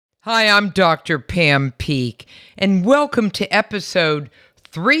Hi, I'm Dr. Pam Peak, and welcome to episode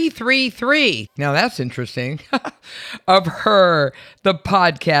 333. Now that's interesting. Of Her, the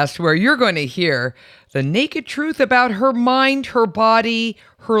podcast where you're going to hear the naked truth about her mind, her body,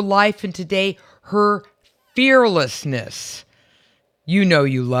 her life, and today, her fearlessness. You know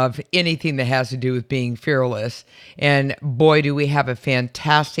you love anything that has to do with being fearless. And boy, do we have a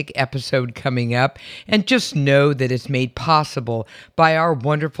fantastic episode coming up. And just know that it's made possible by our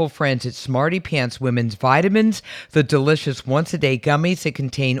wonderful friends at Smarty Pants Women's Vitamins, the delicious once-a-day gummies that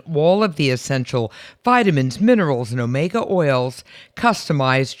contain all of the essential vitamins, minerals, and omega oils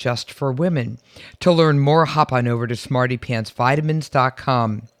customized just for women. To learn more, hop on over to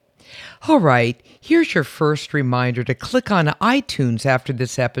smartypantsvitamins.com. All right, here's your first reminder to click on iTunes after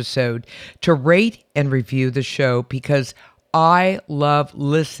this episode to rate and review the show because I love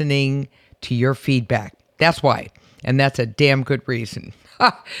listening to your feedback. That's why, and that's a damn good reason.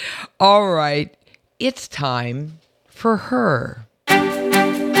 All right, it's time for Her.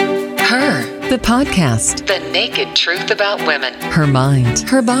 Her, the podcast. The naked truth about women. Her mind,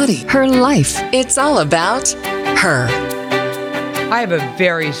 her body, her life. It's all about her. I have a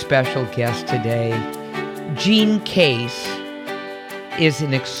very special guest today. Jean Case is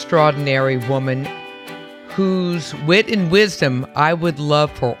an extraordinary woman whose wit and wisdom I would love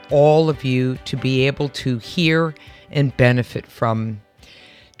for all of you to be able to hear and benefit from.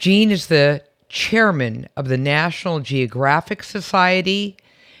 Jean is the chairman of the National Geographic Society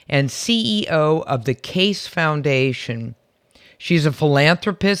and CEO of the Case Foundation. She's a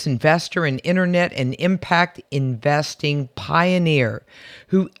philanthropist, investor, and internet and impact investing pioneer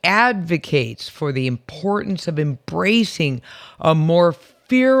who advocates for the importance of embracing a more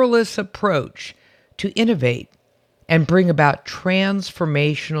fearless approach to innovate and bring about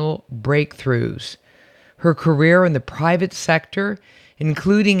transformational breakthroughs. Her career in the private sector,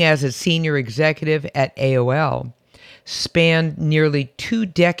 including as a senior executive at AOL, spanned nearly 2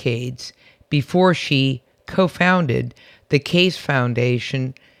 decades before she co-founded the Case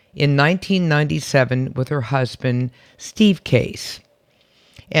Foundation in 1997 with her husband, Steve Case.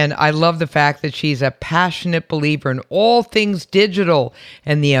 And I love the fact that she's a passionate believer in all things digital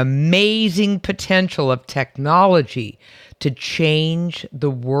and the amazing potential of technology to change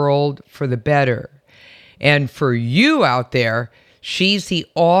the world for the better. And for you out there, she's the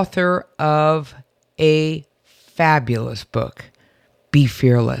author of a fabulous book, Be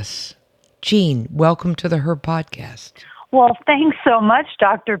Fearless. Jean, welcome to the Her podcast. Well, thanks so much,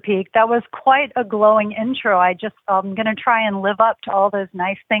 Dr. Peak. That was quite a glowing intro. I'm going to try and live up to all those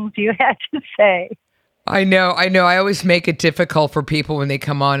nice things you had to say. I know. I always make it difficult for people when they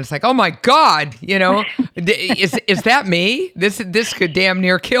come on. It's like, oh my God, is that me? This could damn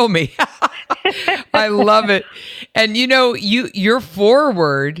near kill me. I love it. And your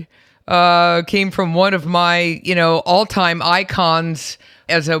foreword came from one of my, all-time icons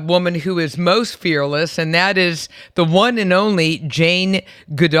as a woman who is most fearless, and that is the one and only Jane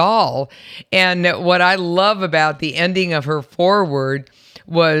Goodall. And what I love about the ending of her foreword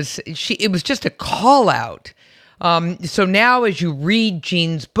was it was just a call out. So now as you read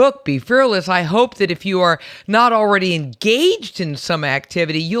Jean's book, Be Fearless, I hope that if you are not already engaged in some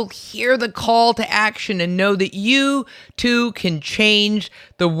activity, you'll hear the call to action and know that you too can change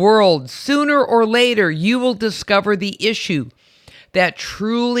the world. Sooner or later, you will discover the issue that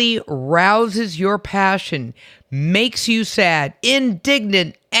truly rouses your passion, makes you sad,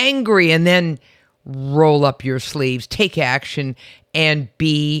 indignant, angry, and then roll up your sleeves, take action, and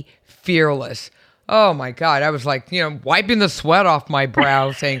be fearless. Oh my God. I was like, wiping the sweat off my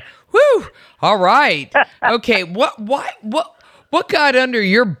brow saying, whew, all right. Okay. What got under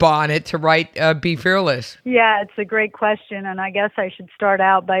your bonnet to write Be Fearless? Yeah, it's a great question. And I guess I should start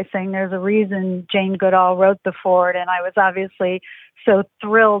out by saying there's a reason Jane Goodall wrote the foreword, and I was obviously so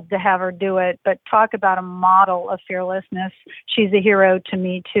thrilled to have her do it. But talk about a model of fearlessness. She's a hero to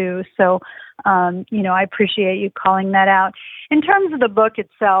me too. So, I appreciate you calling that out. In terms of the book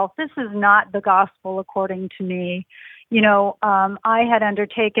itself, this is not the gospel according to me. I had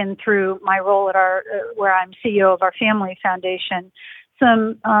undertaken through my role at where I'm CEO of our family foundation,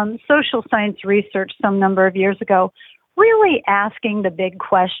 some social science research some number of years ago, really asking the big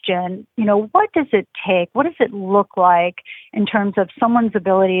question, what does it take? What does it look like in terms of someone's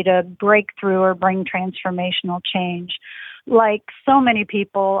ability to break through or bring transformational change? Like so many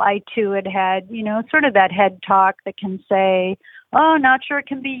people, I too had, sort of that head talk that can say, oh, not sure it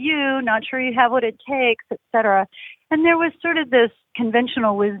can be you, not sure you have what it takes, etc. And there was sort of this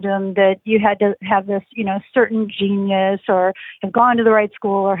conventional wisdom that you had to have this, certain genius or have gone to the right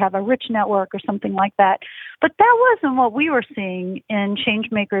school or have a rich network or something like that. But that wasn't what we were seeing in change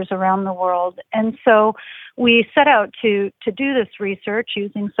makers around the world. And so we set out to do this research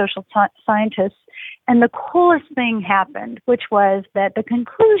using social scientists. And the coolest thing happened, which was that the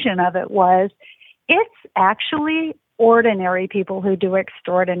conclusion of it was it's actually ordinary people who do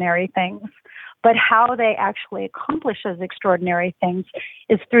extraordinary things. But how they actually accomplish those extraordinary things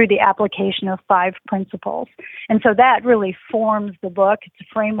is through the application of 5 principles. And so that really forms the book. It's a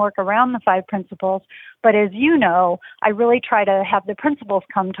framework around the 5 principles. But as you know, I really try to have the principles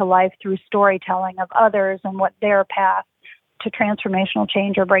come to life through storytelling of others and what their path to transformational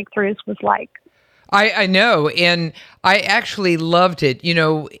change or breakthroughs was like. I know, and I actually loved it.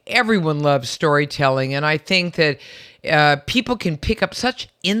 Everyone loves storytelling, and I think that people can pick up such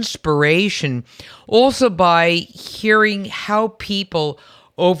inspiration also by hearing how people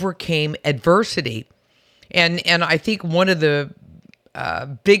overcame adversity. And I think one of the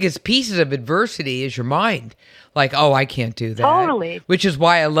biggest pieces of adversity is your mind. Like, oh, I can't do that. Totally. Which is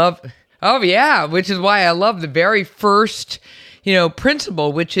why I love the very first,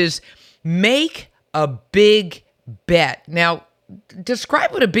 principle, which is make a big bet. Now,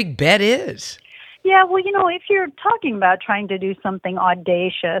 describe what a big bet is. Yeah, well, if you're talking about trying to do something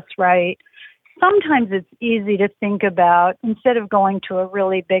audacious, right, sometimes it's easy to think about, instead of going to a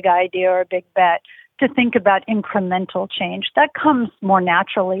really big idea or a big bet, to think about incremental change. That comes more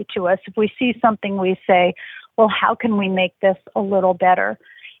naturally to us. If we see something, we say, well, how can we make this a little better?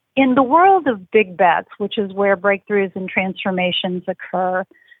 In the world of big bets, which is where breakthroughs and transformations occur,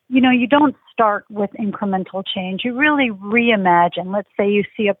 you don't start with incremental change. You really reimagine. Let's say you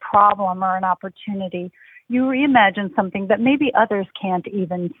see a problem or an opportunity. You reimagine something that maybe others can't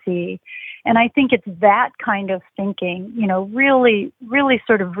even see. And I think it's that kind of thinking, really, really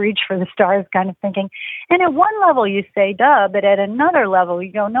sort of reach for the stars kind of thinking. And at one level you say, duh, but at another level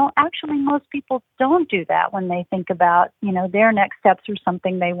you go, no, actually most people don't do that when they think about, their next steps or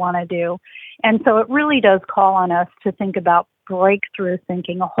something they want to do. And so it really does call on us to think about breakthrough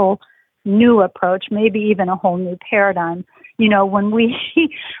thinking, a whole new approach, maybe even a whole new paradigm. When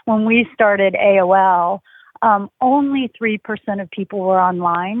we started AOL, only 3% of people were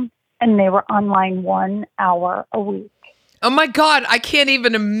online, and they were online 1 hour a week. Oh my God, I can't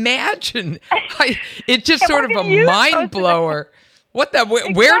even imagine. It's just sort of a mind blower.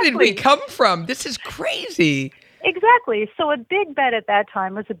 Where did we come from? This is crazy. Exactly. So a big bet at that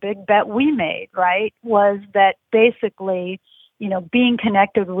time was a big bet we made, right? Was that basically, being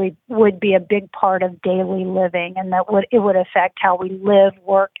connected would be a big part of daily living, and that it would affect how we live,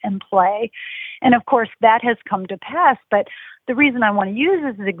 work, and play. And of course, that has come to pass. But the reason I want to use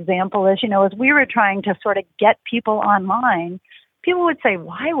this as an example is, as we were trying to sort of get people online, people would say,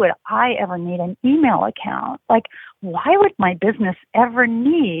 why would I ever need an email account? Like, why would my business ever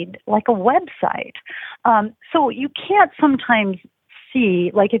need like a website? So you can't sometimes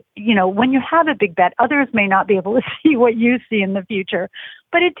see, like, when you have a big bet, others may not be able to see what you see in the future.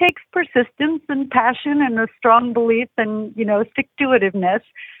 But it takes persistence and passion and a strong belief and, stick-to-itiveness,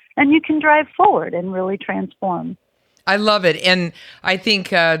 and you can drive forward and really transform. I love it. And I think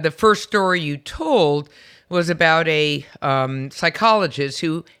the first story you told was about a psychologist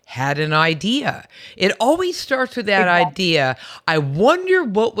who had an idea. It always starts with that idea. I wonder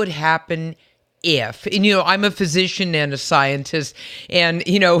what would happen if, and I'm a physician and a scientist, and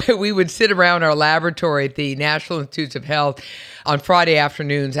we would sit around our laboratory at the National Institutes of Health on Friday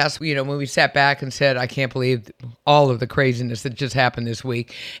afternoons. That's when we sat back and said, I can't believe all of the craziness that just happened this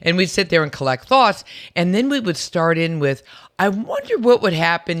week. And we'd sit there and collect thoughts, and then we would start in with, I wonder what would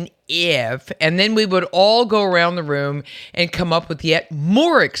happen if, and then we would all go around the room and come up with yet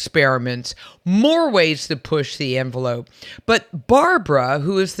more experiments, more ways to push the envelope. But Barbara,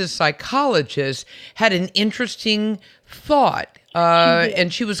 who is the psychologist, had an interesting thought,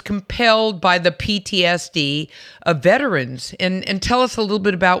 and she was compelled by the PTSD of veterans. And tell us a little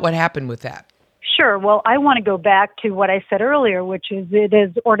bit about what happened with that. Sure. Well, I want to go back to what I said earlier, which is it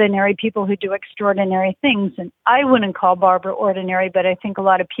is ordinary people who do extraordinary things. And I wouldn't call Barbara ordinary, but I think a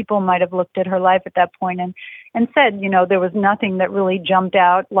lot of people might have looked at her life at that point and said, there was nothing that really jumped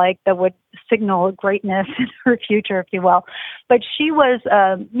out like that would signal greatness in her future, if you will. But she was,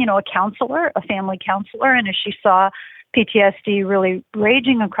 a counselor, a family counselor. And as she saw PTSD really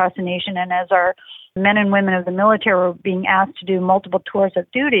raging across the nation, and as our men and women of the military were being asked to do multiple tours of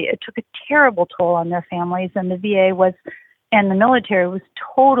duty, it took a terrible toll on their families, and the VA and the military was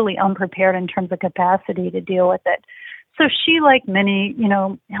totally unprepared in terms of capacity to deal with it. So she, like many,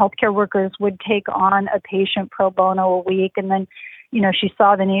 healthcare workers, would take on a patient pro bono a week, and then, she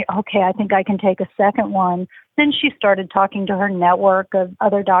saw the need. Okay, I think I can take a second one. Then she started talking to her network of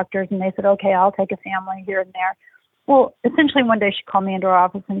other doctors, and they said, okay, I'll take a family here and there. Well, essentially one day she called me into her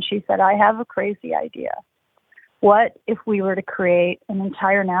office and she said, I have a crazy idea. What if we were to create an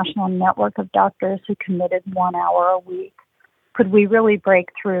entire national network of doctors who committed 1 hour a week? Could we really break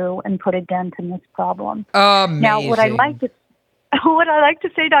through and put a dent in this problem? Amazing. Now, what I like to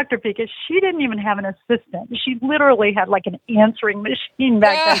say, Dr. Peak, is she didn't even have an assistant. She literally had like an answering machine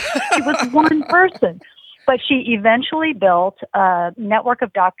back then. She was one person. But she eventually built a network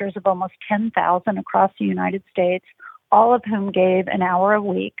of doctors of almost 10,000 across the United States, all of whom gave an hour a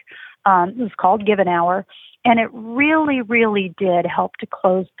week. It was called Give an Hour. And it really, really did help to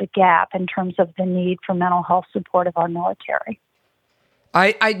close the gap in terms of the need for mental health support of our military.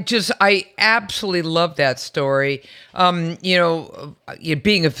 I absolutely love that story. Being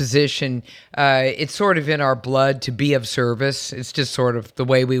a physician, it's sort of in our blood to be of service. It's just sort of the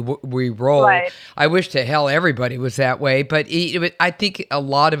way we roll. Right. I wish to hell everybody was that way, but I think a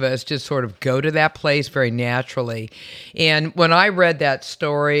lot of us just sort of go to that place very naturally. And when I read that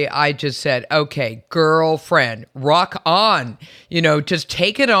story, I just said, okay, girlfriend, rock on, just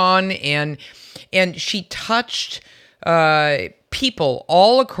take it on. And she touched people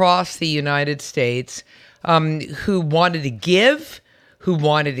all across the United States who wanted to give, who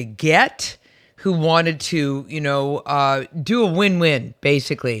wanted to get, who wanted to, do a win-win,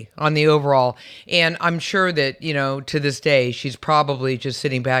 basically, on the overall. And I'm sure that, to this day, she's probably just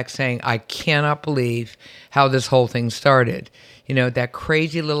sitting back saying, I cannot believe how this whole thing started. That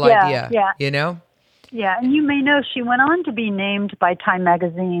crazy little idea, Yeah, and you may know she went on to be named by Time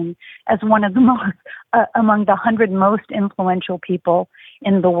Magazine as one of the most, among the 100 most influential people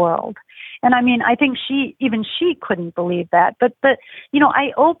in the world. And I mean, I think she couldn't believe that. But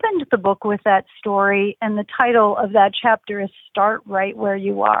I opened the book with that story, and the title of that chapter is Start Right Where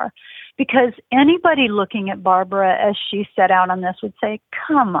You Are. Because anybody looking at Barbara as she set out on this would say,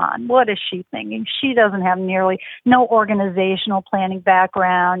 come on, what is she thinking? She doesn't have no organizational planning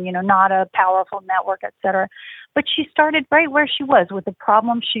background, not a powerful network, et cetera. But she started right where she was with a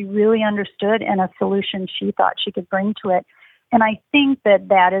problem she really understood and a solution she thought she could bring to it. And I think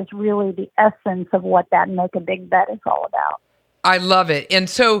that is really the essence of what that Make a Big Bet is all about. I love it. And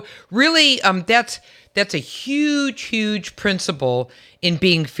so really, that's a huge, huge principle in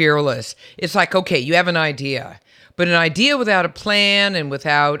being fearless. It's like, okay, you have an idea, but an idea without a plan and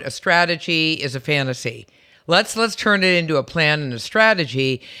without a strategy is a fantasy. Let's turn it into a plan and a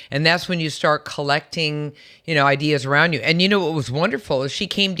strategy, and that's when you start collecting, ideas around you. And what was wonderful is she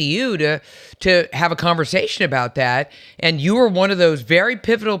came to you to have a conversation about that, and you were one of those very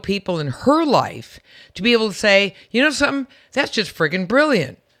pivotal people in her life to be able to say, something, that's just friggin'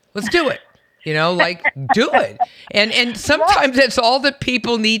 brilliant. Let's do it. Do it. And sometimes that's all that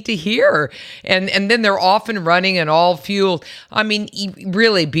people need to hear. And then they're often running and all fueled. I mean,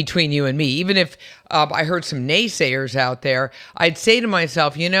 really, between you and me, even if I heard some naysayers out there, I'd say to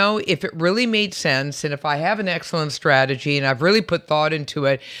myself, if it really made sense and if I have an excellent strategy and I've really put thought into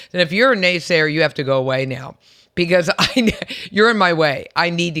it, then if you're a naysayer, you have to go away now. Because you're in my way. I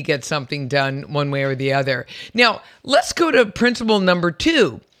need to get something done one way or the other. Now, let's go to principle number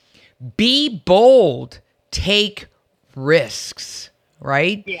 2. Be bold, take risks,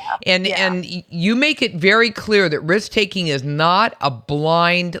 right? Yeah. And you make it very clear that risk taking is not a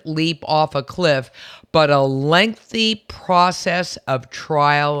blind leap off a cliff, but a lengthy process of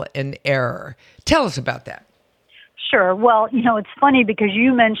trial and error. Tell us about that. Sure. Well, it's funny because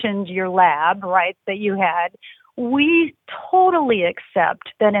you mentioned your lab, right, that you had. We totally accept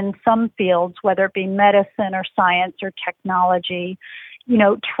that in some fields, whether it be medicine or science or technology,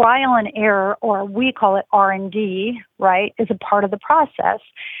 trial and error, or we call it R&D, right, is a part of the process.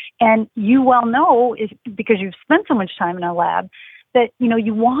 And you well know, is because you've spent so much time in a lab, that,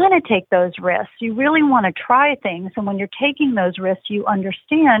 you want to take those risks. You really want to try things. And when you're taking those risks, you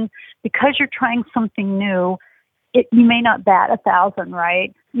understand because you're trying something new, you may not bat 1,000,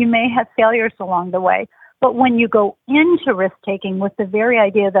 right? You may have failures along the way. But when you go into risk-taking with the very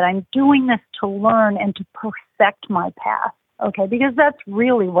idea that I'm doing this to learn and to perfect my path, okay, because that's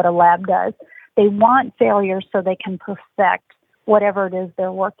really what a lab does. They want failure so they can perfect whatever it is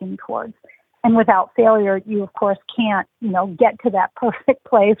they're working towards. And without failure, you, of course, can't, get to that perfect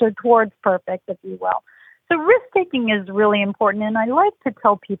place or towards perfect, if you will. So risk-taking is really important. And I like to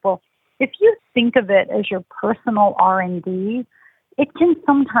tell people, if you think of it as your personal R&D, it can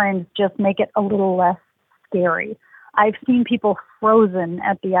sometimes just make it a little less scary. I've seen people frozen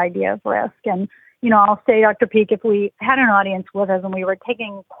at the idea of risk. And, I'll say, Dr. Peak, if we had an audience with us and we were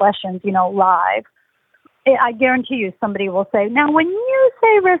taking questions, live, I guarantee you somebody will say, now, when you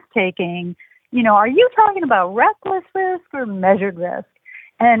say risk taking, are you talking about reckless risk or measured risk?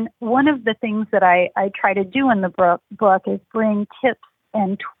 And one of the things that I try to do in the book is bring tips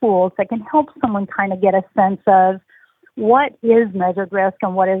and tools that can help someone kind of get a sense of what is measured risk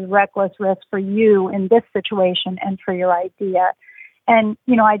and what is reckless risk for you in this situation and for your idea. And,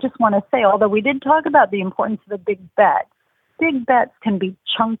 I just want to say, although we did talk about the importance of a big bet, big bets can be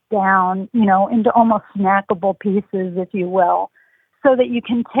chunked down, into almost snackable pieces, if you will, so that you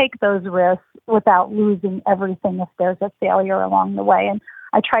can take those risks without losing everything if there's a failure along the way. And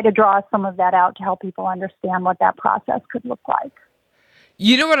I try to draw some of that out to help people understand what that process could look like.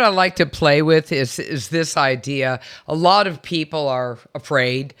 You know what I like to play with is this idea. A lot of people are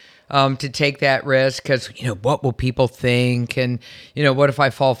afraid to take that risk because, what will people think? And, what if I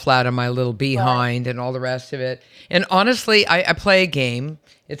fall flat on my little behind and all the rest of it? And honestly, I play a game.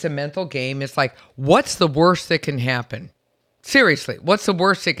 It's a mental game. It's like, what's the worst that can happen? Seriously, what's the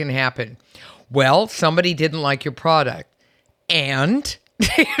worst that can happen? Well, somebody didn't like your product. And...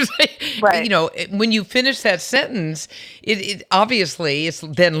 Right. When you finish that sentence, it obviously it's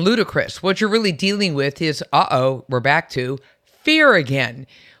then ludicrous. What you're really dealing with is, we're back to fear again.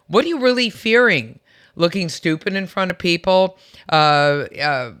 What are you really fearing? Looking stupid in front of people,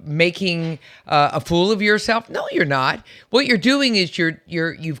 making a fool of yourself? No, you're not. What you're doing is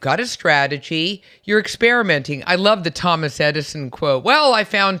you've got a strategy. You're experimenting. I love the Thomas Edison quote. Well, I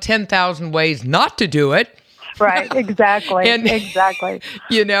found 10,000 ways not to do it. Right, exactly, exactly.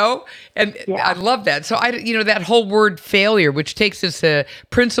 And yeah. I love that. So that whole word failure, which takes us to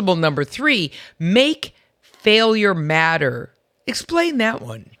principle number 3, make failure matter. Explain that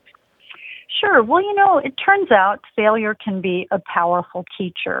one. Sure. Well, it turns out failure can be a powerful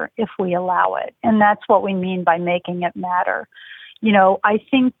teacher if we allow it. And that's what we mean by making it matter. I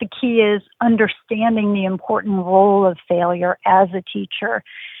think the key is understanding the important role of failure as a teacher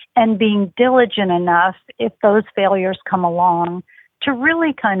and being diligent enough, if those failures come along, to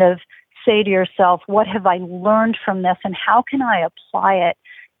really kind of say to yourself, what have I learned from this and how can I apply it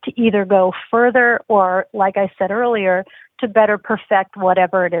to either go further or, like I said earlier, to better perfect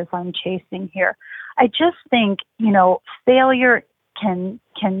whatever it is I'm chasing here. I just think, failure can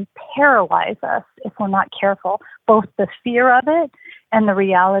paralyze us if we're not careful, both the fear of it and the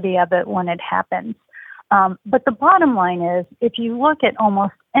reality of it when it happens. But the bottom line is, if you look at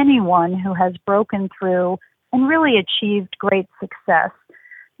almost anyone who has broken through and really achieved great success,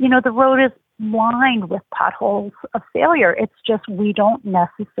 the road is lined with potholes of failure. It's just we don't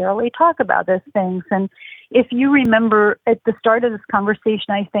necessarily talk about those things. And if you remember at the start of this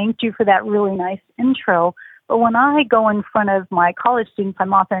conversation, I thanked you for that really nice intro. But when I go in front of my college students,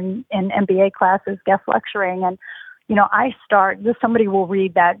 I'm often in MBA classes, guest lecturing, and I start, somebody will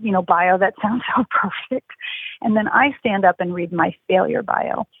read that, bio that sounds so perfect. And then I stand up and read my failure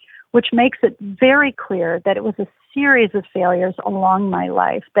bio, which makes it very clear that it was a series of failures along my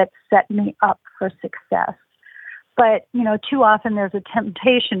life that set me up for success. But, too often there's a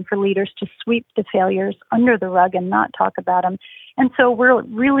temptation for leaders to sweep the failures under the rug and not talk about them. And so we're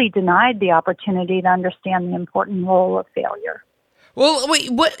really denied the opportunity to understand the important role of failure. Well,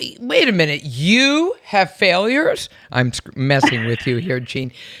 wait a minute. You have failures? I'm messing with you here,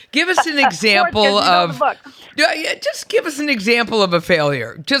 Jean. Give us an example of just give us an example of a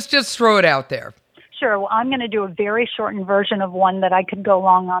failure. Just throw it out there. Sure. Well, I'm going to do a very shortened version of one that I could go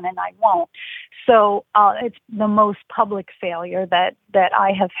long on, and I won't. So it's the most public failure that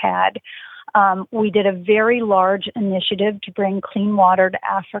I have had. We did a very large initiative to bring clean water to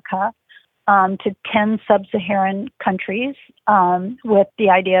Africa. To 10 sub-Saharan countries with the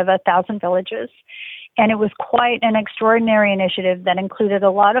idea of 1,000 villages. And it was quite an extraordinary initiative that included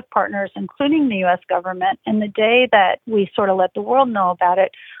a lot of partners, including the U.S. government. And the day that we sort of let the world know about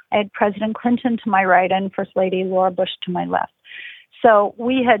it, I had President Clinton to my right and First Lady Laura Bush to my left. So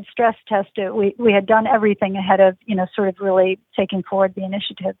we had stress tested. We had done everything ahead of, sort of really taking forward the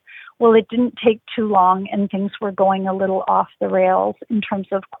initiative. Well, it didn't take too long, and things were going a little off the rails in terms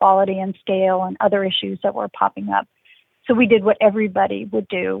of quality and scale and other issues that were popping up. So we did what everybody would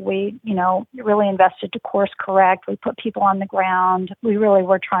do. We, really invested to course correct. We put people on the ground. We really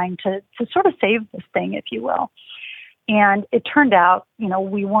were trying to sort of save this thing, if you will. And it turned out,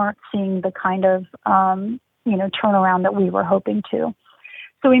 we weren't seeing the kind of, turnaround that we were hoping to.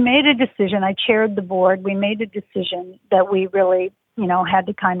 So we made a decision. I chaired the board. We made a decision that we really had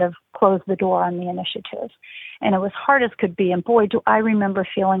to kind of close the door on the initiative. And it was hard as could be. And boy, do I remember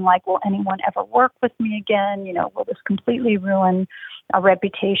feeling like, will anyone ever work with me again? Will this completely ruin our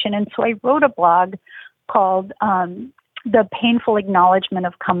reputation? And so I wrote a blog called The Painful Acknowledgement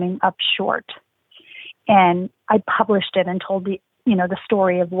of Coming Up Short. And I published it and told the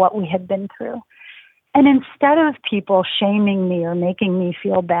story of what we had been through. And instead of people shaming me or making me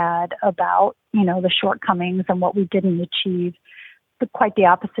feel bad about, the shortcomings and what we didn't achieve, but quite the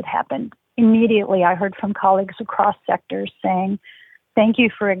opposite happened. Immediately, I heard from colleagues across sectors saying, thank you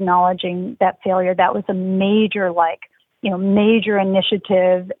for acknowledging that failure. That was a major, major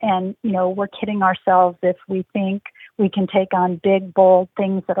initiative. And, we're kidding ourselves if we think we can take on big, bold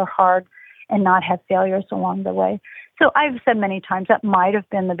things that are hard and not have failures along the way. So I've said many times that might have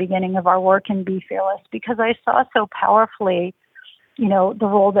been the beginning of our work in Be Fearless, because I saw so powerfully, the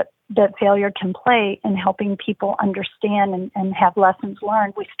role that failure can play in helping people understand and have lessons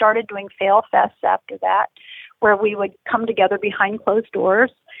learned. We started doing fail fests after that, where we would come together behind closed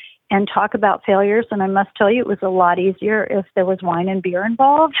doors and talk about failures. And I must tell you, it was a lot easier if there was wine and beer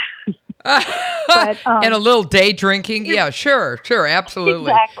involved. But, and a little day drinking. Yeah, sure,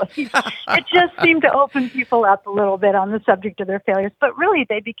 absolutely. Exactly. It just seemed to open people up a little bit on the subject of their failures. But really,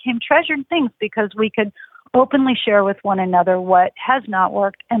 they became treasured things because we could openly share with one another what has not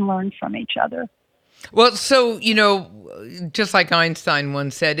worked and learn from each other. Well, so, just like Einstein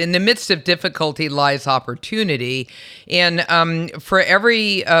once said, in the midst of difficulty lies opportunity. And for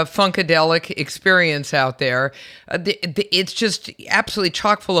every Funkadelic experience out there, it's just absolutely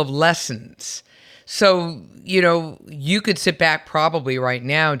chock full of lessons. So, you could sit back probably right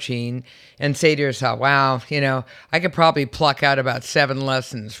now, Jean, and say to yourself, wow, I could probably pluck out about 7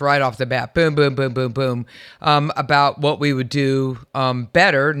 lessons right off the bat, boom, boom, boom, boom, boom, about what we would do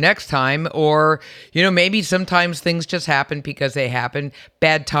better next time. Or, maybe sometimes things just happen because they happen.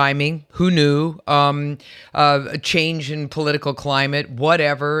 Bad timing, who knew, a change in political climate,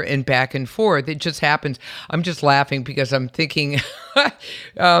 whatever, and back and forth. It just happens. I'm just laughing because I'm thinking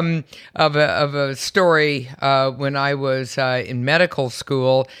of a story when I was in medical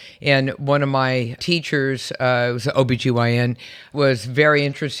school, and one of my teachers, was an OBGYN, was very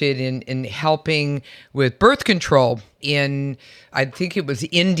interested in helping with birth control in, I think it was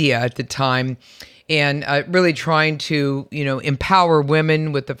India at the time, and really trying to, empower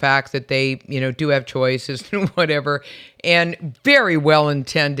women with the fact that they, do have choices and whatever, and very well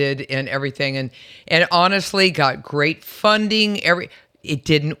intended and everything, and honestly got great funding. It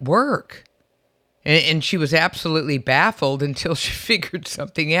didn't work. And she was absolutely baffled until she figured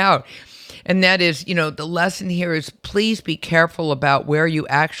something out. And that is, the lesson here is please be careful about where you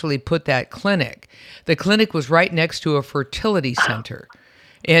actually put that clinic. The clinic was right next to a fertility center.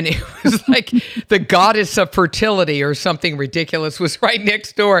 And it was like the goddess of fertility or something ridiculous was right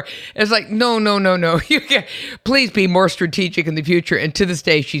next door. It's like, no. You can, please be more strategic in the future. And to this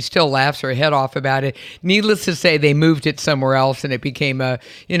day, she still laughs her head off about it. Needless to say, they moved it somewhere else and it became a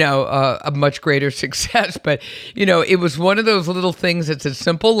much greater success. But, it was one of those little things that's a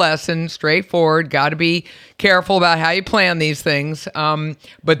simple lesson, straightforward, got to be careful about how you plan these things.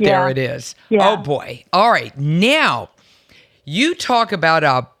 But there it is. Yeah. Oh, boy. All right. Now, you talk about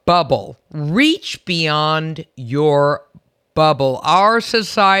a bubble. Reach beyond your bubble. Our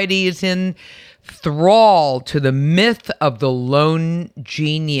society is in thrall to the myth of the lone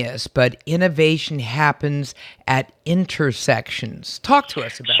genius, but innovation happens at intersections. Talk to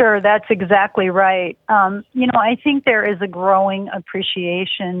us about Sure, that's exactly right. I think there is a growing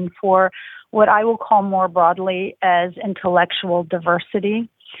appreciation for what I will call more broadly as intellectual diversity.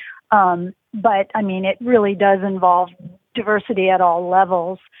 But, it really does involve diversity at all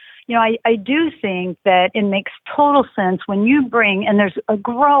levels. I do think that it makes total sense when you bring, and there's a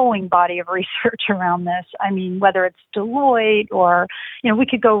growing body of research around this. Whether it's Deloitte or, we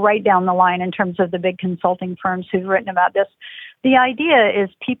could go right down the line in terms of the big consulting firms who've written about this. The idea is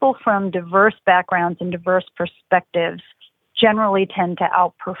people from diverse backgrounds and diverse perspectives generally tend to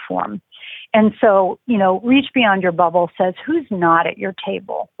outperform. And so, reach beyond your bubble says, who's not at your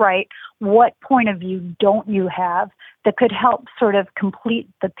table, right? What point of view don't you have that could help sort of complete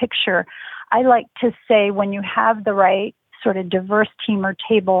the picture? I like to say when you have the right sort of diverse team or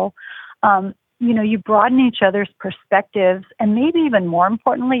table, you broaden each other's perspectives, and maybe even more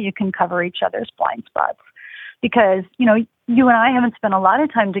importantly, you can cover each other's blind spots. Because, you and I haven't spent a lot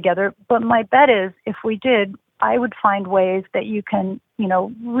of time together, but my bet is if we did, I would find ways that you can,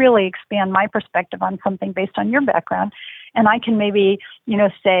 really expand my perspective on something based on your background. And I can maybe,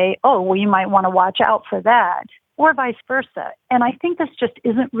 say, oh, well, you might want to watch out for that. or vice versa. And I think this just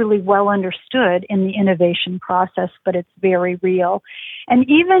isn't really well understood in the innovation process, but it's very real. And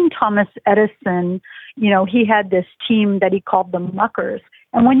even Thomas Edison, he had this team that he called the Muckers.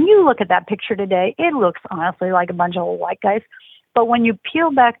 And when you look at that picture today, it looks honestly like a bunch of old white guys. But when you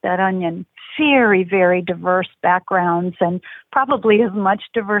peel back that onion, very, very diverse backgrounds and probably as much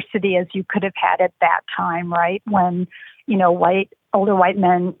diversity as you could have had at that time, right? When, older white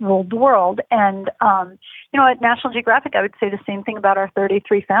men ruled the world. And, at National Geographic, I would say the same thing about our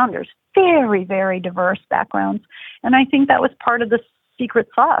 33 founders. Very, very diverse backgrounds. And I think that was part of the secret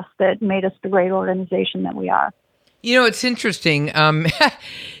sauce that made us the great organization that we are. It's interesting.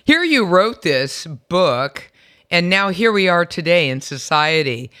 Here you wrote this book, and now here we are today in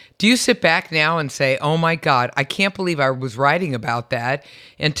society. Do you sit back now and say, oh my God, I can't believe I was writing about that,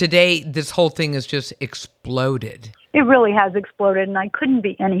 and today this whole thing has just exploded? It really has exploded, and I couldn't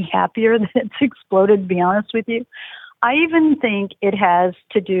be any happier that it's exploded, to be honest with you. I even think it has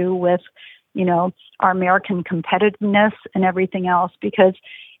to do with, our American competitiveness and everything else, because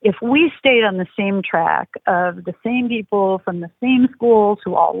if we stayed on the same track of the same people from the same schools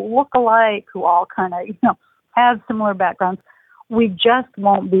who all look alike, who all kind of, have similar backgrounds, we just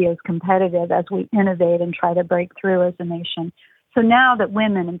won't be as competitive as we innovate and try to break through as a nation. So now that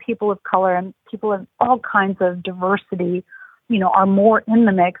women and people of color and people of all kinds of diversity, are more in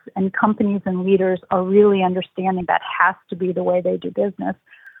the mix, and companies and leaders are really understanding that has to be the way they do business,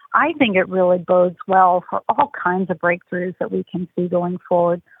 I think it really bodes well for all kinds of breakthroughs that we can see going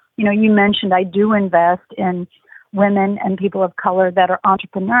forward. You mentioned I do invest in women and people of color that are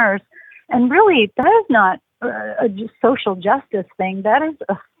entrepreneurs, and really that is not a social justice thing. That is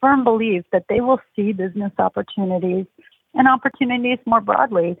a firm belief that they will see business opportunities and opportunities more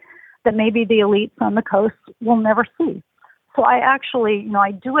broadly that maybe the elites on the coast will never see. So I actually,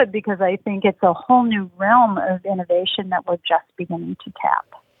 I do it because I think it's a whole new realm of innovation that we're just beginning to tap.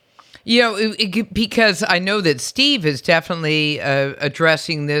 Because I know that Steve is definitely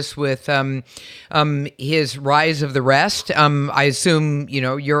addressing this with his Rise of the Rest. I assume,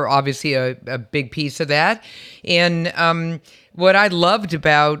 you're obviously a big piece of that. And what I loved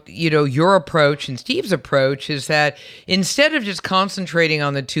about, your approach and Steve's approach is that instead of just concentrating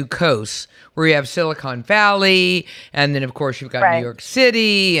on the two coasts, where you have Silicon Valley, and then, of course, you've got Right. New York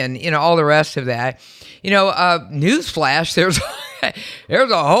City and, all the rest of that, newsflash, there's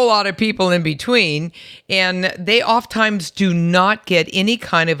a whole lot of people in between, and they oftentimes do not get any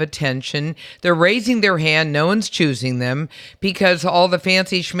kind of attention. They're raising their hand. No one's choosing them because all the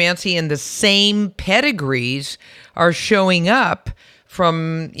fancy schmancy and the same pedigrees are showing up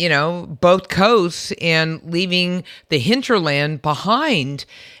from, both coasts and leaving the hinterland behind.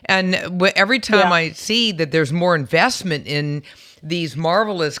 And every time I see that there's more investment in these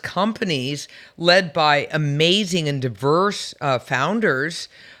marvelous companies led by amazing and diverse founders,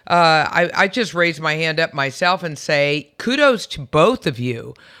 I just raise my hand up myself and say, kudos to both of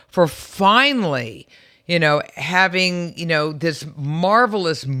you for finally, having, this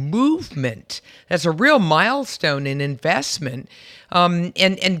marvelous movement. That's a real milestone in investment.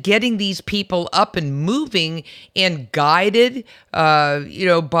 And getting these people up and moving and guided,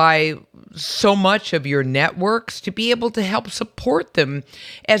 by so much of your networks to be able to help support them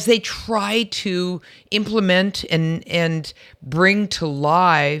as they try to implement and bring to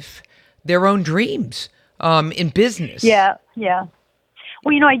life their own dreams in business. Yeah.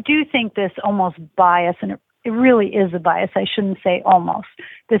 Well, I do think this almost bias, and it really is a bias, I shouldn't say almost,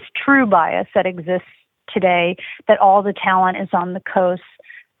 this true bias that exists today, that all the talent is on the coast,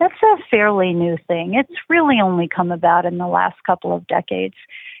 that's a fairly new thing. It's really only come about in the last couple of decades.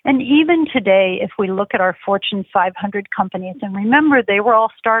 And even today, if we look at our Fortune 500 companies, and remember, they were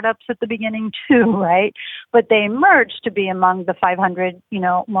all startups at the beginning too, right? But they emerged to be among the 500,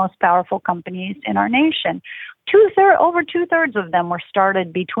 most powerful companies in our nation. Over two-thirds of them were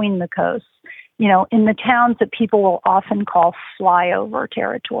started between the coasts, in the towns that people will often call flyover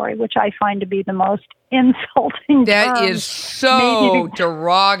territory, which I find to be the most insulting That term. is so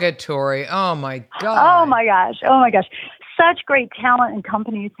derogatory. Oh my God. Oh my gosh. Such great talent and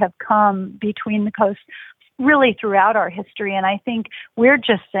companies have come between the coasts really throughout our history. And I think we're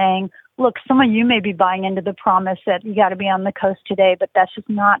just saying, look, some of you may be buying into the promise that you got to be on the coast today, but that's just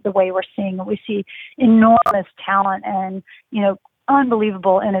not the way we're seeing it. We see enormous talent and,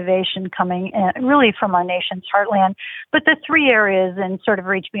 unbelievable innovation coming in, really from our nation's heartland. But the three areas, and sort of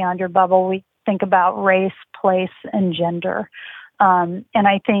reach beyond your bubble, we think about race, place, and gender. And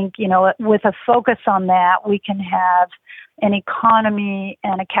I think, with a focus on that, we can have an economy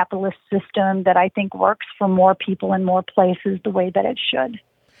and a capitalist system that I think works for more people in more places the way that it should.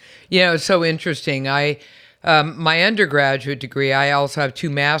 It's so interesting. My undergraduate degree, I also have 2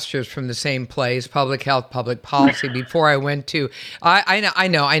 masters from the same place, public health, public policy. Before I went to, I know,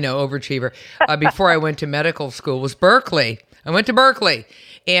 overachiever. Before I went to medical school was Berkeley. I went to Berkeley.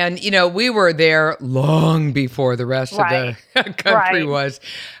 And, we were there long before the rest of the country was.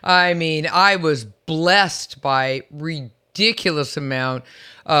 I mean, I was blessed by ridiculous amount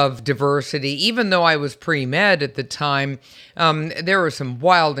of diversity. Even though I was pre-med at the time, there were some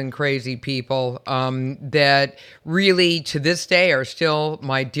wild and crazy people that really, to this day, are still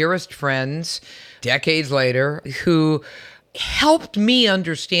my dearest friends, decades later, who helped me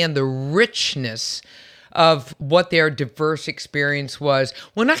understand the richness of what their diverse experience was.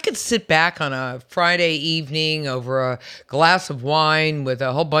 When I could sit back on a Friday evening over a glass of wine with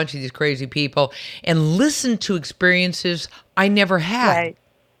a whole bunch of these crazy people and listen to experiences I never had. Right.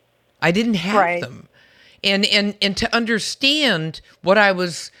 I didn't have them. And to understand what I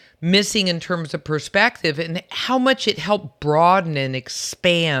was missing in terms of perspective and how much it helped broaden and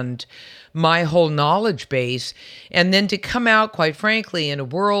expand my whole knowledge base. And then to come out, quite frankly, in a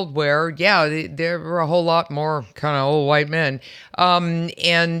world where, there were a whole lot more kind of old white men,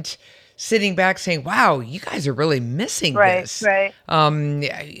 and sitting back saying, wow, you guys are really missing this. Right.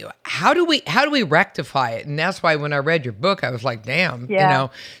 How do we rectify it? And that's why when I read your book, I was like, damn,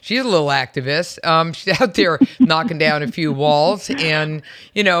 she's a little activist. She's out there knocking down a few walls and,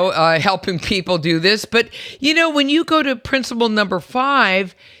 helping people do this. But, when you go to principle number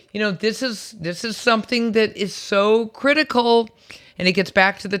 5, this is something that is so critical, and it gets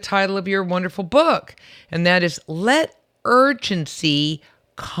back to the title of your wonderful book, and that is let urgency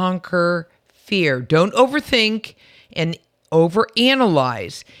conquer fear. Don't overthink and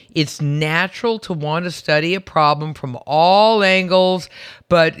overanalyze. It's natural to want to study a problem from all angles,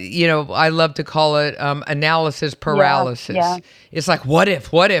 but I love to call it analysis paralysis. Yeah. It's like what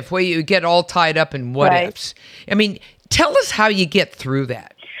if? Well, you get all tied up in what ifs. I mean, tell us how you get through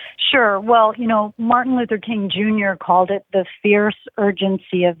that. Sure. Well, Martin Luther King Jr. called it the fierce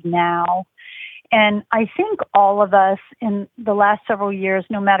urgency of now. And I think all of us in the last several years,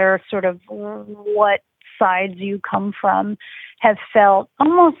 no matter sort of what sides you come from, have felt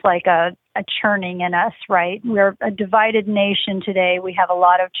almost like a churning in us, right? We're a divided nation today. We have a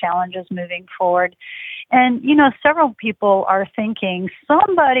lot of challenges moving forward. And, several people are thinking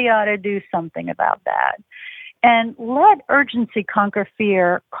somebody ought to do something about that. And let urgency conquer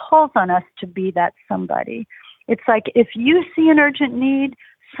fear calls on us to be that somebody. It's like if you see an urgent need,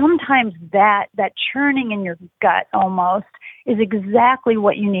 sometimes that churning in your gut almost is exactly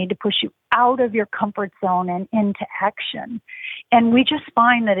what you need to push you out of your comfort zone and into action. And we just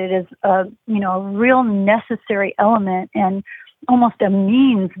find that it is a real necessary element and almost a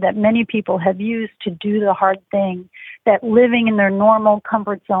means that many people have used to do the hard thing that living in their normal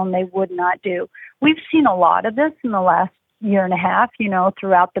comfort zone they would not do. We've seen a lot of this in the last year and a half,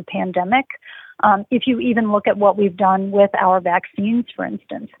 throughout the pandemic. If you even look at what we've done with our vaccines, for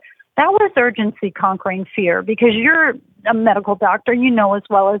instance, that was urgency conquering fear, because you're a medical doctor, as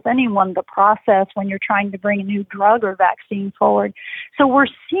well as anyone the process when you're trying to bring a new drug or vaccine forward. So we're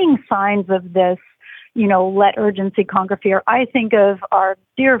seeing signs of this, let urgency conquer fear. I think of our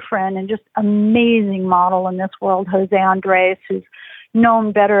dear friend and just amazing model in this world, Jose Andres, who's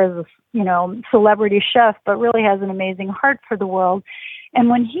known better as a celebrity chef, but really has an amazing heart for the world. And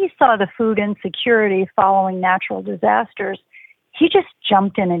when he saw the food insecurity following natural disasters, he just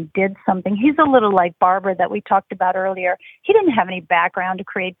jumped in and did something. He's a little like Barbara that we talked about earlier. He didn't have any background to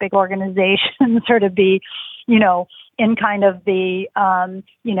create big organizations or to be, in kind of the,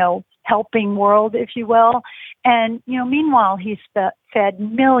 helping world, if you will. And, meanwhile, he's fed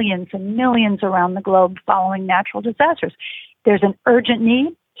millions and millions around the globe following natural disasters. There's an urgent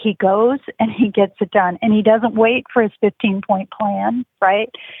need. He goes and he gets it done. And he doesn't wait for his 15-point plan, right?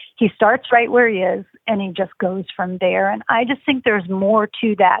 He starts right where he is and he just goes from there. And I just think there's more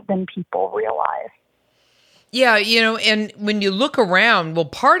to that than people realize. Yeah, and when you look around, well,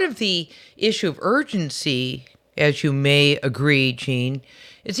 part of the issue of urgency, as you may agree, Jean,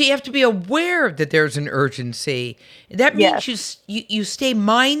 is you have to be aware that there's an urgency. That means you stay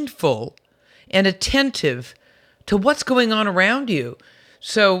mindful and attentive to what's going on around you.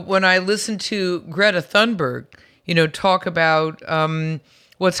 So when I listen to Greta Thunberg, talk about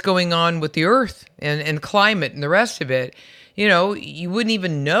what's going on with the earth and climate and the rest of it, you wouldn't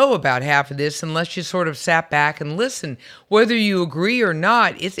even know about half of this unless you sort of sat back and listened. Whether you agree or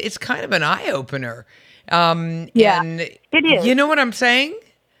not, it's kind of an eye-opener. And it is. You know what I'm saying?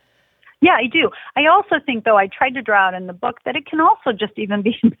 Yeah, I do. I also think, though, I tried to draw out in the book that it can also just even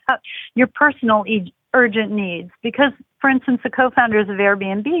be about your personal urgent needs. Because, for instance, the co-founders of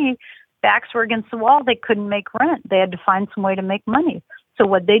Airbnb, backs were against the wall. They couldn't make rent. They had to find some way to make money. So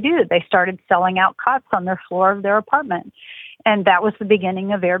what'd they do? They started selling out cots on their floor of their apartment. And that was the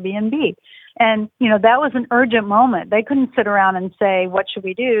beginning of Airbnb. And, that was an urgent moment. They couldn't sit around and say, what should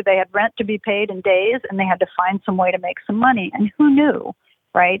we do? They had rent to be paid in days, and they had to find some way to make some money. And who knew,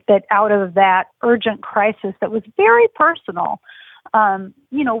 right, that out of that urgent crisis that was very personal,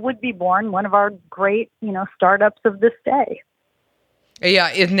 would be born one of our great, startups of this day.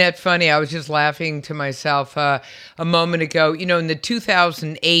 Yeah, isn't that funny? I was just laughing to myself a moment ago. In the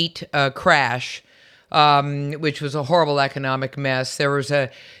 2008 crash, which was a horrible economic mess, there was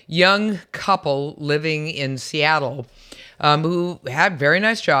a young couple living in Seattle who had very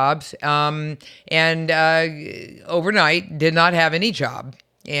nice jobs and overnight did not have any job.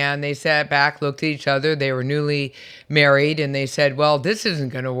 And they sat back, looked at each other. They were newly married, and they said, well, this isn't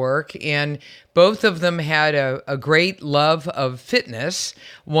going to work. And both of them had a great love of fitness.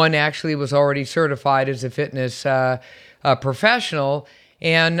 One actually was already certified as a fitness professional.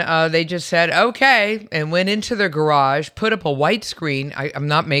 And they just said, okay, and went into their garage, put up a white screen. I'm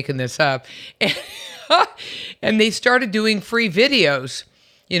not making this up. And they started doing free videos,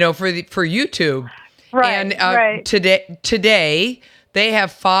 for YouTube. Right, and right. Today, they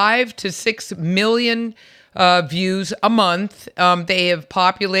have 5 to 6 million views a month. They have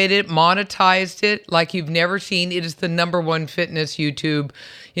populated, monetized it like you've never seen. It is the #1 fitness YouTube,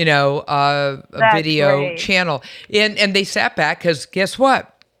 video great. channel. And they sat back because guess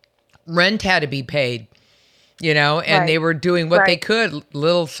what? Rent had to be paid, and Right. they were doing what they Right. could,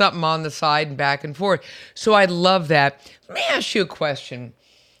 little something on the side and back and forth. So I love that. Let me ask you a question.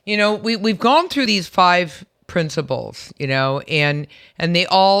 We've gone through these 5 principles, and they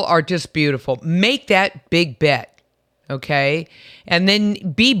all are just beautiful. Make that big bet, okay? And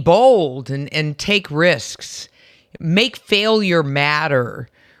then be bold and take risks. Make failure matter.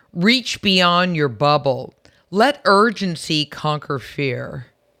 Reach beyond your bubble. Let urgency conquer fear.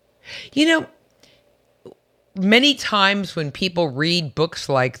 Many times when people read books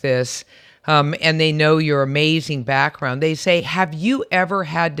like this, and they know your amazing background, they say, have you ever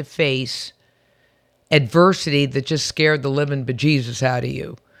had to face adversity that just scared the living bejesus out of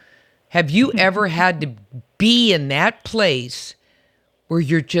you? Have you ever had to be in that place where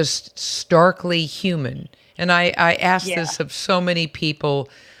you're just starkly human? And I ask this of so many people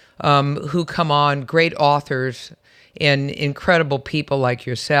who come on, great authors and incredible people like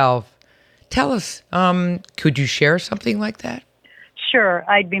yourself. Tell us, could you share something like that? Sure,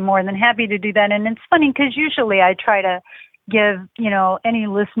 I'd be more than happy to do that. And it's funny because usually I try to give, any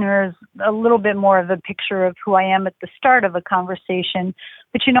listeners a little bit more of a picture of who I am at the start of a conversation.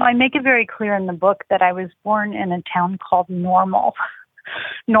 But, I make it very clear in the book that I was born in a town called Normal.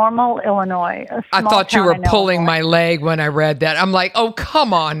 Normal, Illinois. I thought you were pulling my leg when I read that. I'm like, oh,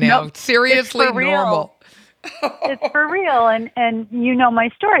 come on now. Nope, Seriously, it's for real. Normal. It's for real. And my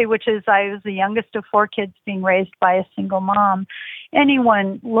story, which is I was the youngest of 4 kids being raised by a single mom.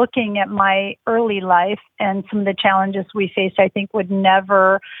 Anyone looking at my early life and some of the challenges we faced, I think would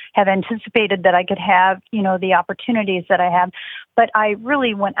never have anticipated that I could have, the opportunities that I have. But I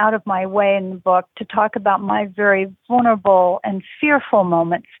really went out of my way in the book to talk about my very vulnerable and fearful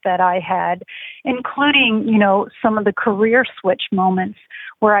moments that I had, including, some of the career switch moments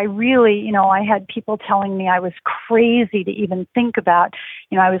where I really, I had people telling me I was crazy to even think about.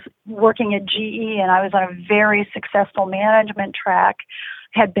 I was working at GE and I was on a very successful management track,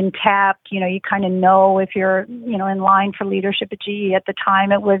 had been tapped. You kind of know if you're, in line for leadership at GE. At the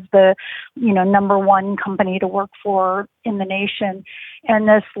time, it was the, #1 company to work for in the nation. And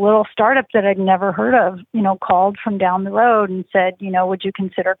this little startup that I'd never heard of, called from down the road and said, would you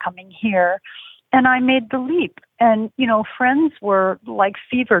consider coming here? And I made the leap. And, friends were like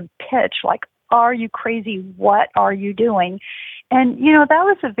fevered pitch, like, are you crazy? What are you doing? And, that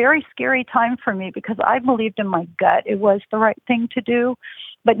was a very scary time for me because I believed in my gut it was the right thing to do.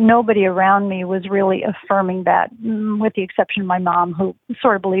 But nobody around me was really affirming that, with the exception of my mom, who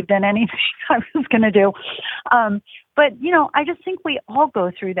sort of believed in anything I was going to do. But, I just think we all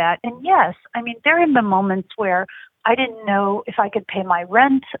go through that. And yes, there have been moments where I didn't know if I could pay my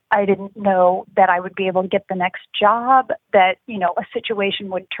rent. I didn't know that I would be able to get the next job, that, a situation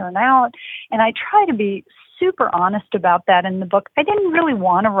would turn out. And I try to be super honest about that in the book. I didn't really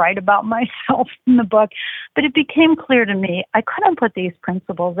want to write about myself in the book, but it became clear to me I couldn't put these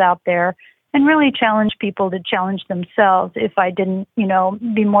principles out there and really challenge people to challenge themselves if I didn't,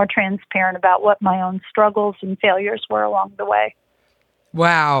 be more transparent about what my own struggles and failures were along the way.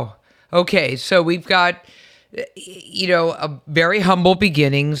 Wow. Okay, so we've got, a very humble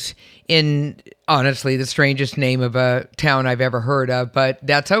beginnings in honestly the strangest name of a town I've ever heard of, but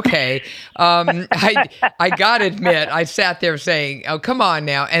that's okay. I gotta admit, I sat there saying, "Oh, come on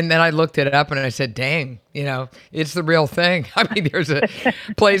now," and then I looked it up and I said, "Dang, it's the real thing." I mean, there's a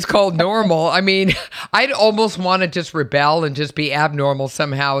place called Normal. I mean, I'd almost want to just rebel and just be abnormal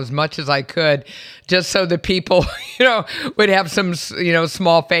somehow as much as I could, just so that people, would have some,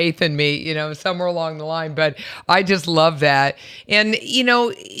 small faith in me, somewhere along the line. But I just love that. And,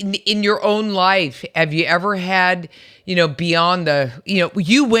 in your own life, have you ever had, beyond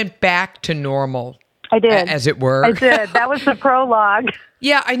you went back to normal? I did. As it were. I did. That was the prologue.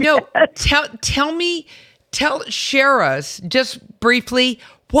 Yeah, I know. Share us just briefly,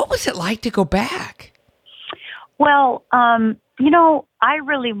 what was it like to go back? Well, I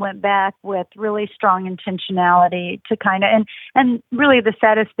really went back with really strong intentionality to kind of, and really the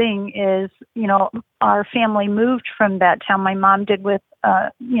saddest thing is, our family moved from that town. My mom did with,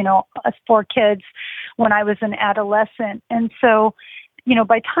 us 4 kids when I was an adolescent. And so,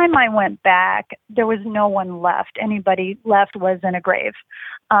 by the time I went back, there was no one left. Anybody left was in a grave.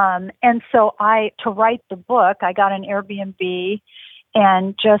 And so to write the book, I got an Airbnb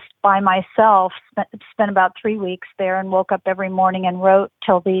and just by myself spent about 3 weeks there and woke up every morning and wrote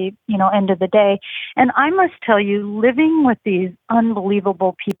till the, end of the day. And I must tell you, living with these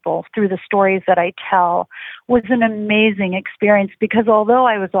unbelievable people through the stories that I tell was an amazing experience because although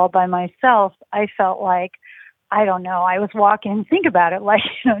I was all by myself, I felt like, I don't know, I was walking, think about it, like,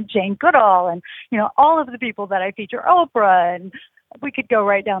 Jane Goodall and, all of the people that I feature, Oprah, and we could go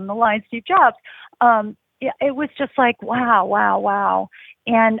right down the line, Steve Jobs. It was just like, wow.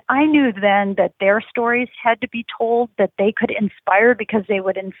 And I knew then that their stories had to be told, that they could inspire because they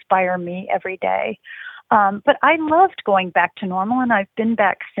would inspire me every day. But I loved going back to Normal, and I've been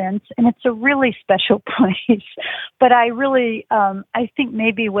back since, and it's a really special place. But I really, I think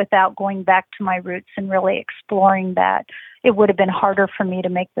maybe without going back to my roots and really exploring that, it would have been harder for me to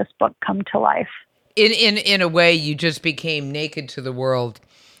make this book come to life. In a way, you just became naked to the world.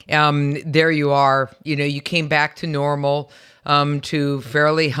 There you are. You came back to Normal, to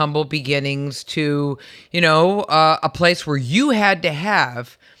fairly humble beginnings, to a place where you had to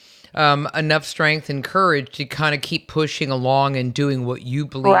have enough strength and courage to kind of keep pushing along and doing what you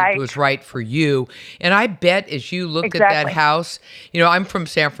believed was right for you. And I bet as you looked at that house, I'm from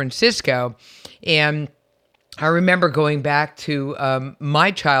San Francisco, and I remember going back to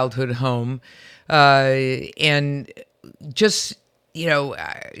my childhood home and just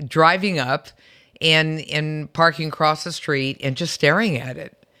driving up and parking across the street and just staring at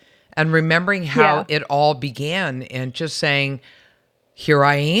it and remembering how it all began and just saying, here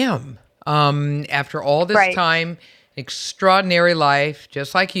I am. After all this time, extraordinary life,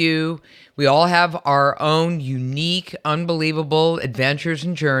 just like you. We all have our own unique, unbelievable adventures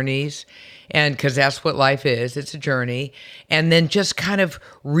and journeys. And because that's what life is, it's a journey. And then just kind of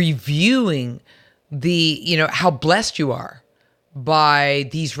reviewing how blessed you are by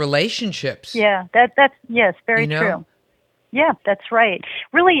these relationships. Yeah, that's yes, very true. Yeah, that's right.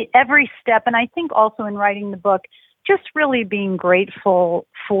 Really every step, and I think also in writing the book, just really being grateful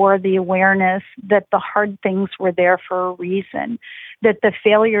for the awareness that the hard things were there for a reason, that the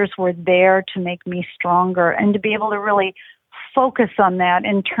failures were there to make me stronger, and to be able to really focus on that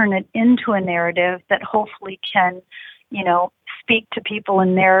and turn it into a narrative that hopefully can, speak to people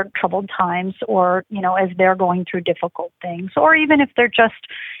in their troubled times or, as they're going through difficult things, or even if they're just,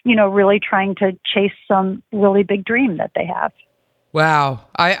 really trying to chase some really big dream that they have. Wow.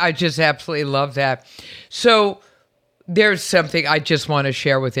 I just absolutely love that. So there's something I just want to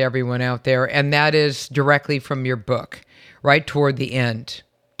share with everyone out there, and that is directly from your book, right toward the end.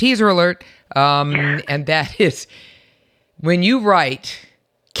 Teaser alert. And that is when you write,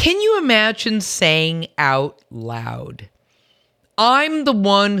 can you imagine saying out loud, I'm the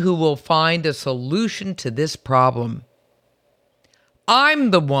one who will find a solution to this problem. I'm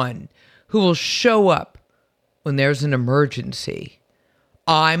the one who will show up when there's an emergency.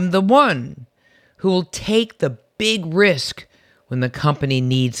 I'm the one who will take the big risk when the company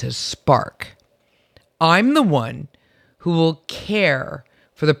needs a spark. I'm the one who will care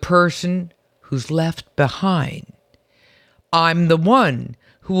for the person who's left behind. I'm the one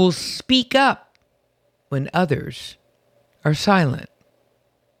who will speak up when others are silent.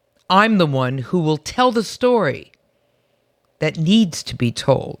 I'm the one who will tell the story that needs to be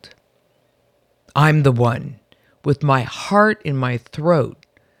told. I'm the one with my heart in my throat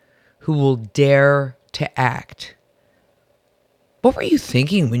who will dare to act. What were you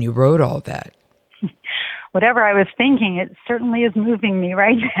thinking when you wrote all that? Whatever I was thinking, it certainly is moving me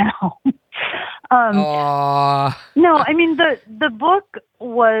right now. No, I mean, the book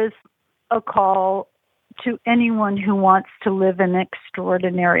was a call to anyone who wants to live an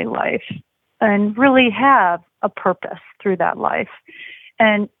extraordinary life and really have a purpose through that life.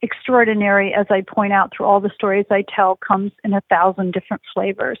 And extraordinary, as I point out through all the stories I tell, comes in 1,000 different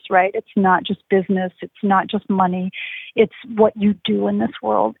flavors, right? It's not just business. It's not just money. It's what you do in this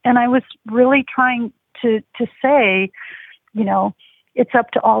world. And I was really trying to say, it's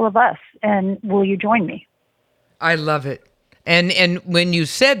up to all of us. And will you join me? I love it. And when you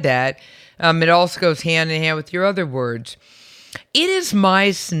said that, it also goes hand in hand with your other words. It is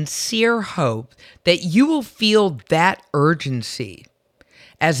my sincere hope that you will feel that urgency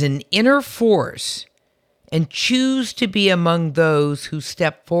as an inner force and choose to be among those who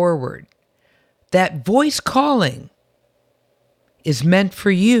step forward. That voice calling is meant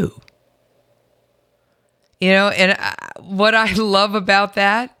for you. And what I love about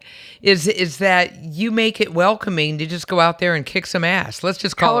that is that you make it welcoming to just go out there and kick some ass. Let's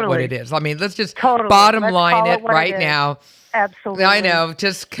just call it what it is. I mean, let's just bottom line it right now. Absolutely. I know.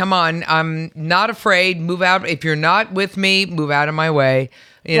 Just come on. I'm not afraid. Move out. If you're not with me, move out of my way.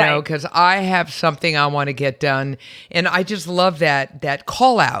 Because I have something I want to get done, and I just love that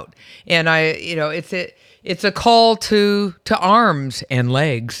call out. And it's a call to arms and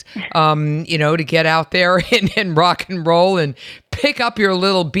legs, to get out there and rock and roll and pick up your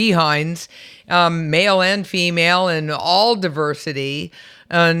little behinds, male and female, and all diversity,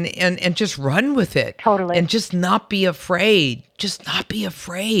 and just run with it. Totally. And just not be afraid. Just not be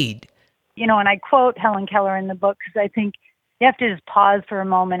afraid. And I quote Helen Keller in the book because I think you have to just pause for a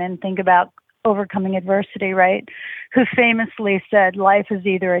moment and think about overcoming adversity, right? Who famously said, life is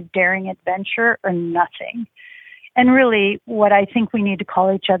either a daring adventure or nothing. And really, what I think we need to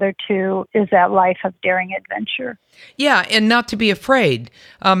call each other to is that life of daring adventure. Yeah, and not to be afraid.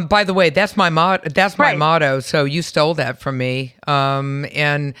 By the way, that's my motto. So you stole that from me,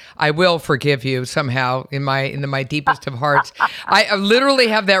 and I will forgive you somehow in my deepest of hearts. I literally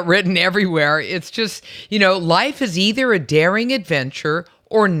have that written everywhere. It's just life is either a daring adventure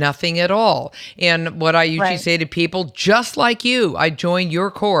or nothing at all. And what I usually say to people, just like you, I join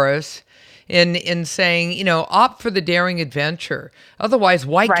your chorus in saying, opt for the daring adventure. Otherwise,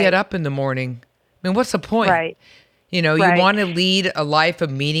 why get up in the morning? I mean, what's the point? Right. You want to lead a life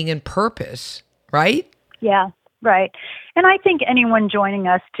of meaning and purpose, right? Yeah, right. And I think anyone joining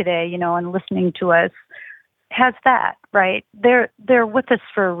us today, and listening to us has that, right? They're with us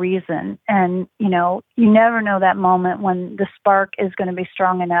for a reason. And, you never know that moment when the spark is going to be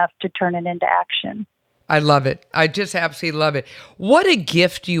strong enough to turn it into action. I love it. I just absolutely love it. What a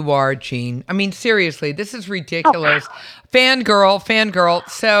gift you are, Jean. I mean, seriously, this is ridiculous. Fangirl.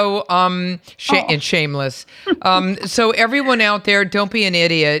 So, and shameless. So everyone out there, don't be an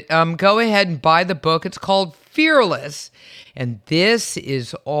idiot. Go ahead and buy the book. It's called Fearless. And this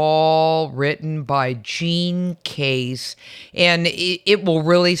is all written by Jean Case, and it will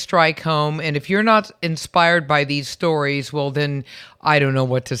really strike home. And if you're not inspired by these stories, well, then I don't know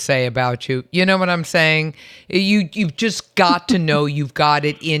what to say about you. You know what I'm saying? You've just got to know you've got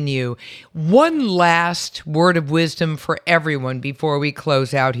it in you. One last word of wisdom for everyone before we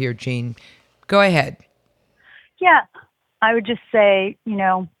close out here, Jean. Go ahead. Yeah, I would just say,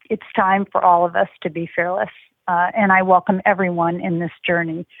 it's time for all of us to be fearless. And I welcome everyone in this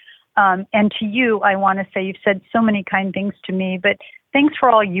journey. And to you, I want to say you've said so many kind things to me, but thanks for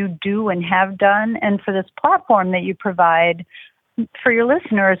all you do and have done, and for this platform that you provide for your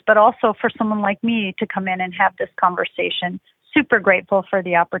listeners, but also for someone like me to come in and have this conversation. Super grateful for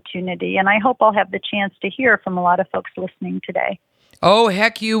the opportunity. And I hope I'll have the chance to hear from a lot of folks listening today. Oh,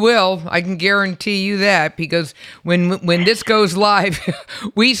 heck, you will. I can guarantee you that, because when this goes live,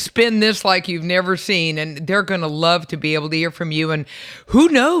 we spin this like you've never seen, and they're going to love to be able to hear from you. And who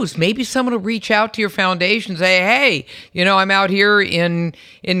knows, maybe someone will reach out to your foundation and say, hey, I'm out here in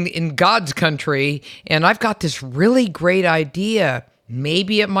God's country, and I've got this really great idea.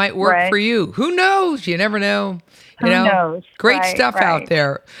 Maybe it might work for you. Who knows? You never know. Who knows? Great stuff out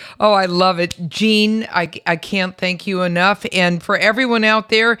there. Oh, I love it. Jean, I can't thank you enough. And for everyone out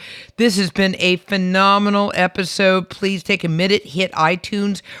there, this has been a phenomenal episode. Please take a minute, hit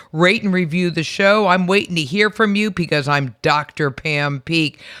iTunes, rate and review the show. I'm waiting to hear from you because I'm Dr. Pam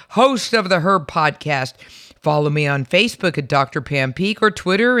Peeke, host of the Herb Podcast. Follow me on Facebook at Dr. Pam Peeke, or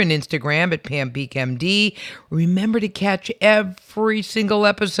Twitter and Instagram at Pam Peeke MD. Remember to catch every single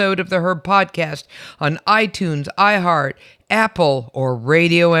episode of the Herb Podcast on iTunes, iHeart, Apple, or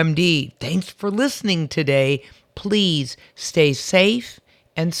Radio MD. Thanks for listening today. Please stay safe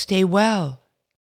and stay well.